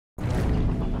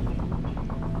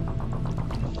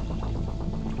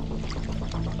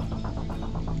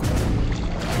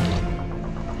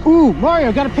Ooh,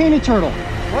 Mario, got a painted turtle.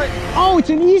 What? Oh, it's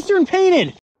an Eastern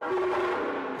painted.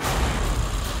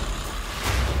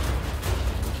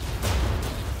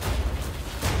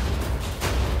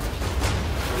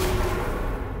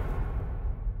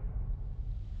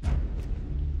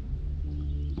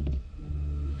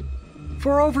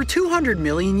 For over 200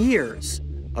 million years,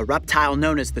 a reptile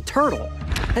known as the turtle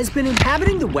has been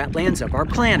inhabiting the wetlands of our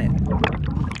planet.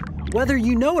 Whether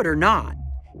you know it or not,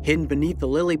 hidden beneath the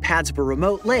lily pads of a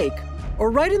remote lake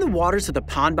or right in the waters of the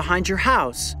pond behind your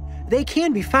house, they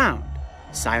can be found,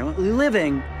 silently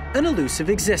living an elusive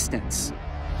existence.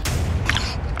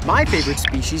 My favorite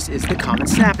species is the common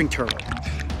snapping turtle,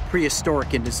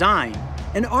 prehistoric in design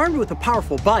and armed with a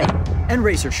powerful bite and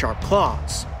razor-sharp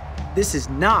claws. This is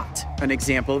not an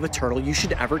example of a turtle you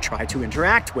should ever try to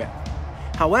interact with.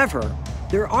 However,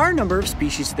 there are a number of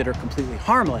species that are completely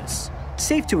harmless,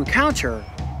 safe to encounter,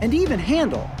 and even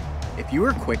handle if you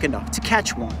are quick enough to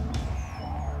catch one.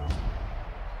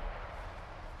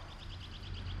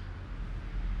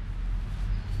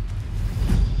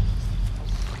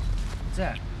 What's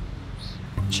that?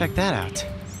 Check that out.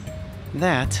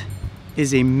 That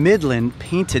is a Midland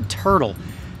painted turtle,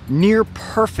 near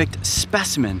perfect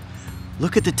specimen.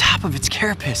 Look at the top of its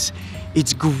carapace.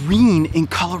 It's green in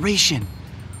coloration.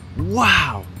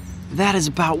 Wow, that is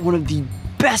about one of the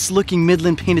best looking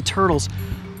Midland painted turtles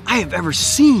I have ever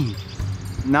seen.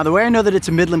 Now, the way I know that it's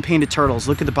a Midland painted turtle is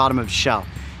look at the bottom of its shell.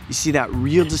 You see that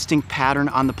real distinct pattern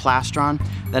on the plastron?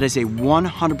 That is a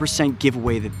 100%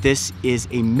 giveaway that this is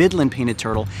a Midland painted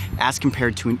turtle as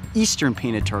compared to an Eastern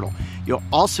painted turtle. You'll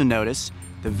also notice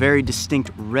the very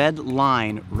distinct red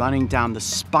line running down the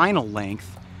spinal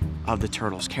length of the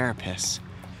turtle's carapace.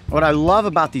 What I love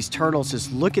about these turtles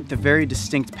is look at the very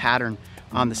distinct pattern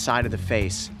on the side of the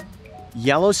face.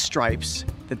 Yellow stripes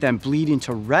that then bleed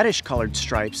into reddish colored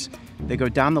stripes. They go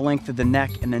down the length of the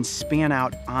neck and then span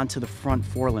out onto the front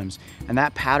forelimbs. And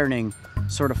that patterning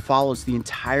sort of follows the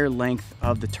entire length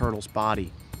of the turtle's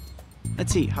body.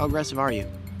 Let's see, how aggressive are you?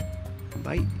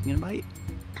 Bite? You gonna bite?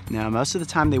 No, most of the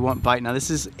time they won't bite. Now, this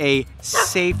is a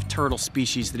safe turtle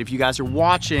species that if you guys are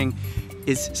watching,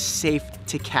 is safe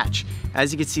to catch.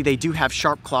 As you can see, they do have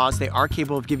sharp claws. They are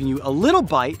capable of giving you a little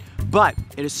bite, but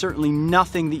it is certainly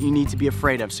nothing that you need to be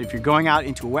afraid of. So if you're going out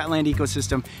into a wetland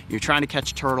ecosystem, you're trying to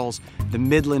catch turtles, the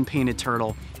Midland painted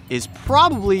turtle is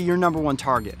probably your #1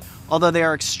 target. Although they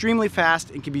are extremely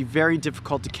fast and can be very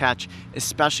difficult to catch,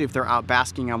 especially if they're out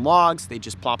basking on logs. They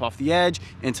just plop off the edge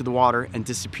into the water and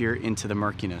disappear into the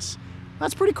murkiness.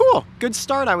 That's pretty cool. Good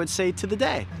start, I would say, to the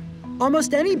day.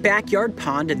 Almost any backyard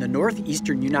pond in the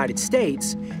northeastern United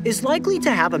States is likely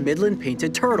to have a Midland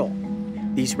painted turtle.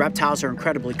 These reptiles are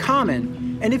incredibly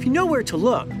common, and if you know where to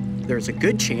look, there's a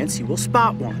good chance you will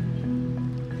spot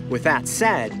one. With that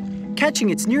said,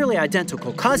 catching its nearly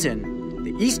identical cousin,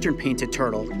 the Eastern painted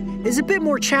turtle, is a bit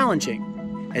more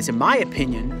challenging, as in my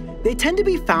opinion, they tend to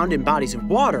be found in bodies of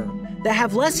water that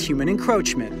have less human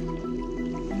encroachment.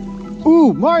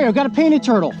 Ooh, Mario, got a painted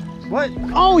turtle. What?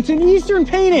 Oh, it's an Eastern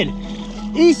painted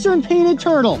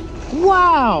turtle.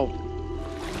 Wow.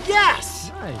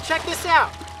 Yes! Nice. Check this out.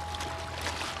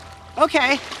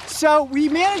 Okay, so we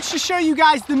managed to show you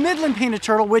guys the Midland painted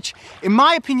turtle, which in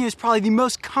my opinion is probably the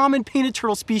most common painted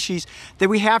turtle species that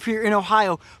we have here in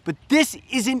Ohio, but this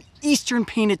is an Eastern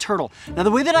painted turtle. Now,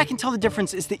 the way that I can tell the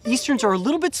difference is the Easterns are a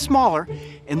little bit smaller,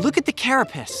 and look at the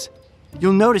carapace.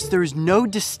 You'll notice there is no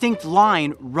distinct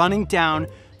line running down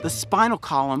the spinal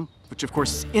column, which of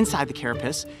course is inside the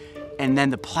carapace, and then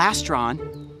the plastron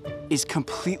is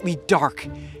completely dark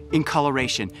in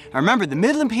coloration. Now remember, the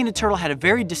Midland painted turtle had a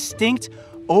very distinct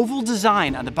oval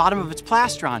design on the bottom of its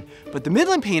plastron, but the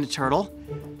Midland painted turtle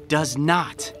does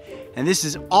not. And this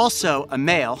is also a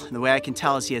male, and the way I can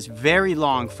tell is he has very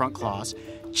long front claws.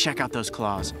 Check out those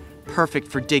claws. Perfect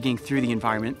for digging through the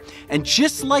environment. And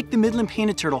just like the Midland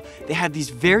painted turtle, they have these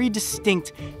very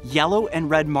distinct yellow and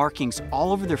red markings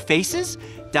all over their faces,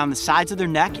 down the sides of their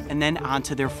neck, and then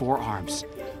onto their forearms.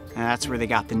 And that's where they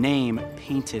got the name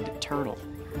painted turtle.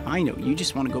 I know, you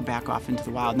just want to go back off into the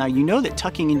wild. Now, you know that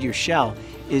tucking into your shell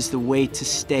is the way to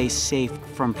stay safe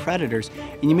from predators.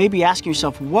 And you may be asking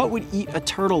yourself, what would eat a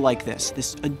turtle like this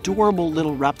adorable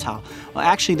little reptile? Well,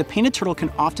 actually, the painted turtle can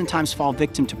oftentimes fall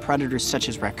victim to predators such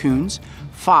as raccoons,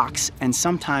 fox, and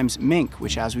sometimes mink,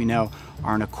 which, as we know,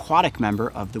 are an aquatic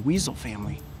member of the weasel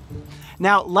family.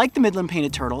 Now, like the Midland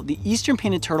painted turtle, the eastern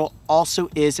painted turtle also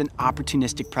is an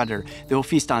opportunistic predator. They will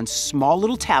feast on small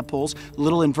little tadpoles,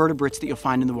 little invertebrates that you'll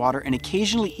find in the water, and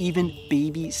occasionally even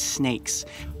baby snakes.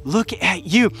 Look at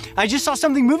you. I just saw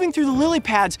something moving through the lily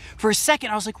pads. For a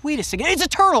second, I was like, wait a second, it's a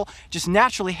turtle. Just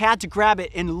naturally had to grab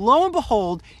it, and lo and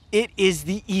behold, it is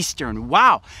the eastern.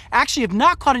 Wow. Actually, I've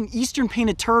not caught an eastern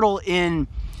painted turtle in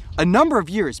a number of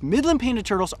years. Midland painted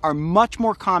turtles are much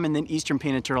more common than eastern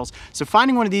painted turtles, so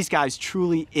finding one of these guys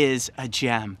truly is a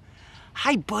gem.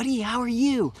 Hi buddy, how are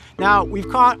you? Now, we've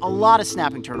caught a lot of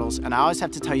snapping turtles, and I always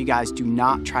have to tell you guys, do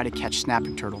not try to catch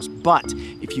snapping turtles. But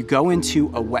if you go into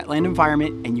a wetland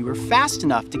environment and you are fast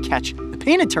enough to catch the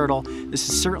painted turtle, this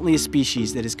is certainly a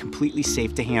species that is completely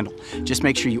safe to handle. Just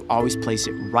make sure you always place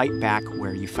it right back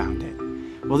where you found it.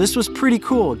 Well, this was pretty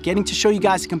cool, getting to show you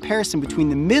guys a comparison between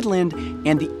the Midland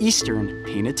and the eastern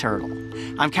painted turtle.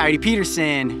 I'm Coyote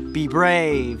Peterson. Be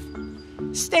brave.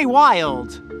 Stay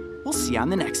wild. We'll see you on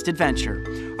the next adventure.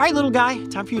 All right, little guy,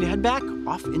 time for you to head back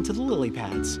off into the lily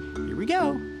pads. Here we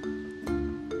go.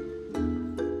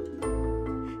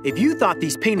 If you thought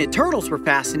these painted turtles were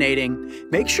fascinating,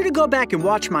 make sure to go back and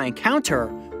watch my encounter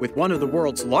with one of the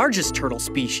world's largest turtle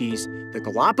species, the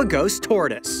Galapagos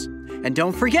tortoise. And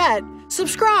don't forget,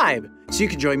 subscribe so you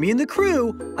can join me and the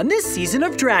crew on this season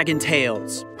of Dragon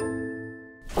Tales.